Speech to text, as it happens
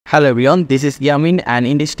Hello everyone, this is Yamin, and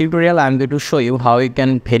in this tutorial I am going to show you how you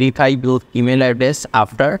can verify your email address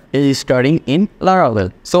after registering in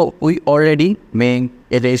Laravel. So we already made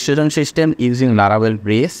a registration system using Laravel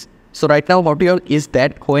base. So right now what we are is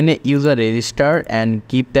that when a user register and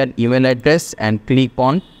keep that email address and click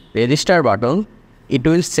on register button, it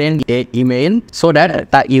will send a email so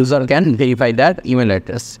that the user can verify that email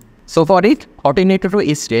address. So for it, what we need to do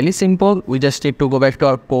is really simple. We just need to go back to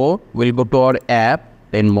our code. We'll go to our app.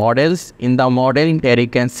 Then models. In the model, there you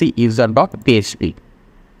can see user.php.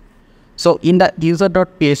 So in the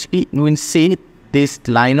user.php, you will see this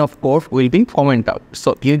line of code will be commented out.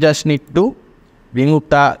 So you just need to remove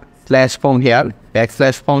the slash from here,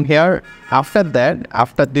 backslash from here. After that,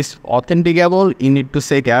 after this authenticable, you need to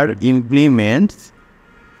say here implements.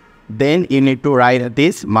 Then you need to write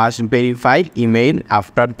this must verify email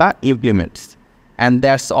after the implements. And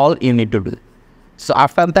that's all you need to do. So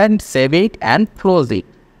after that, save it and close it.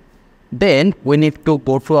 Then we need to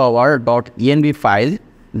go to our .env file.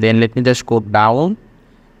 Then let me just go down.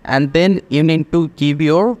 And then you need to give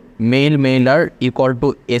your mailer equal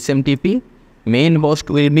to SMTP. Main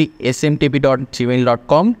host will be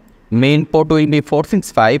smtp.gmail.com. Main port will be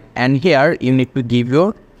 465. And here you need to give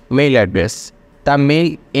your mail address. The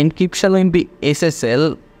mail encryption will be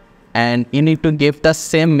SSL. And you need to give the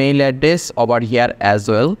same mail address over here as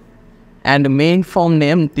well. And main form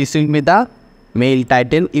name, this will be the mail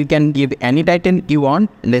title. You can give any title you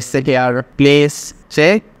want. Let's say here place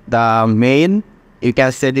check the mail. You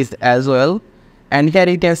can say this as well. And here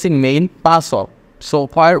you can see mail password. So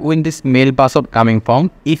where will this mail password coming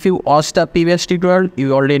from? If you watched the previous tutorial,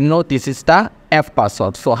 you already know this is the F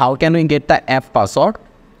password. So how can we get the F password?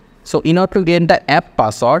 So in order to get the app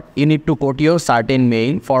password, you need to go to your certain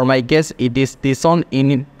mail. For my case, it is this one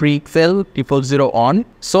in pixel 000 on.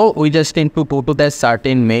 So we just need to go to that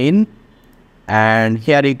certain mail. And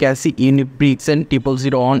here you can see in pixel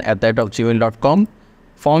 000 on @gmail.com.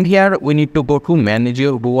 From here, we need to go to manage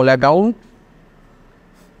your Google account.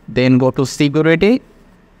 Then go to security.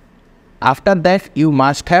 After that, you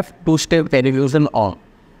must have two-step verification on.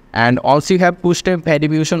 And also you have two-step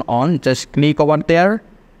verification on, just click over there.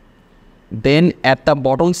 Then at the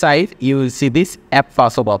bottom side, you will see this app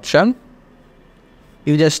password option.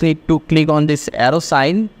 You just need to click on this arrow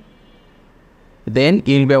sign. Then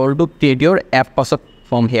you'll be able to create your app password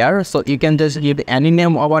from here. So you can just give any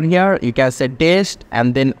name over here. You can say test,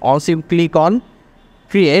 and then also you click on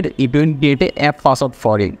create. It will create an app password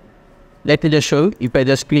for you. Let me just show you. If I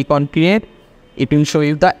just click on create, it will show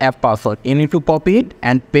you the app password. You need to copy it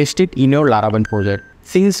and paste it in your Laravel project.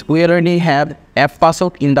 Since we already have app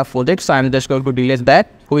password in the project, so I'm just going to delete that,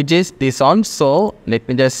 which is this one. So let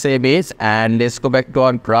me just save it and let's go back to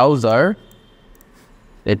our browser.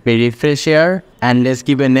 Let me refresh here and let's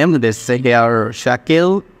give a name. Let's say here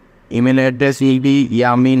Shakil. Email address will be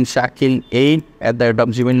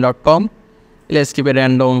yaminshakil8@gmail.com. Let's give a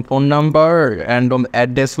random phone number. Random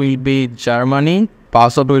address will be Germany.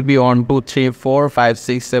 Password will be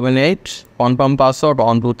 12345678. Confirm password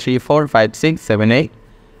 12345678.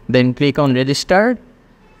 Then click on register.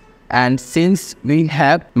 And since we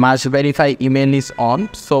have must verify email is on,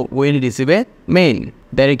 so we'll receive a mail.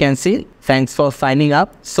 There you can see, thanks for signing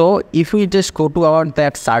up. So if we just go to our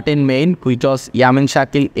that certain mail, which was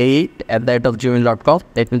yaminshakil8@gmail.com.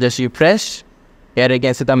 Let me just refresh. Here you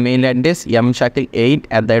can see the mail address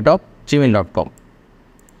yaminshakil8@gmail.com.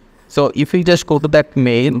 So if we just go to that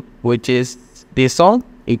mail, which is this one,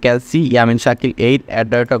 you can see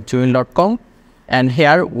yaminshakil8@gmail.com. And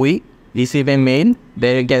here we receive a mail.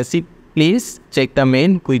 There you can see, please check the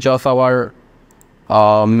mail, which of our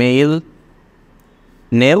mail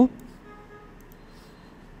name.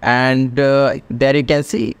 And there you can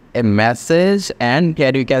see a message, and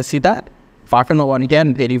here you can see that button over here,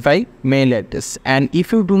 verify mail address. And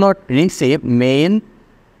if you do not receive mail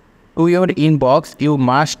to your inbox, you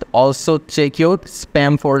must also check your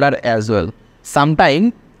spam folder as well.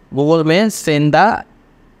 Sometimes Google may send the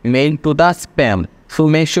mail to the spam, so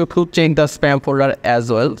make sure to check the spam folder as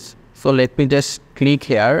well. So let me just click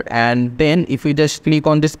here, and then if you just click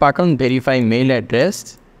on this button, verify mail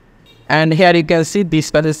address, and here you can see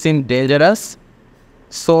this message seems dangerous.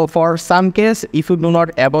 So for some case, if you do not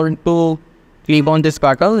able to click on this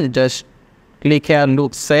button, just click here and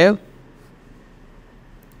look save.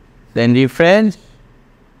 Then refresh.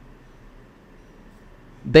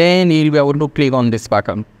 Then you'll be able to click on this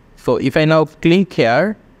button. So if I now click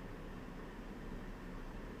here,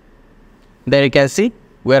 there you can see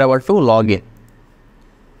we're able to log in.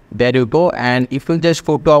 There you go. And if we just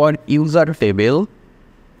go to our user table,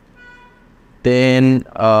 Then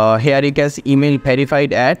here you can see email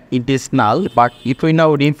verified at, it is null, but if we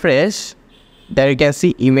now refresh, there you can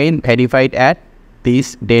see email verified at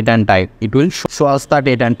this date and time. It will show us the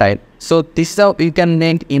date and time. So this is how you can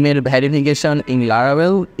make email verification in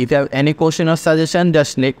Laravel. If you have any question or suggestion,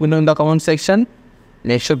 just let me know in the comment section.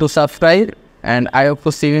 Make sure to subscribe, and I hope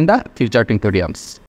to see you in the future tutorials.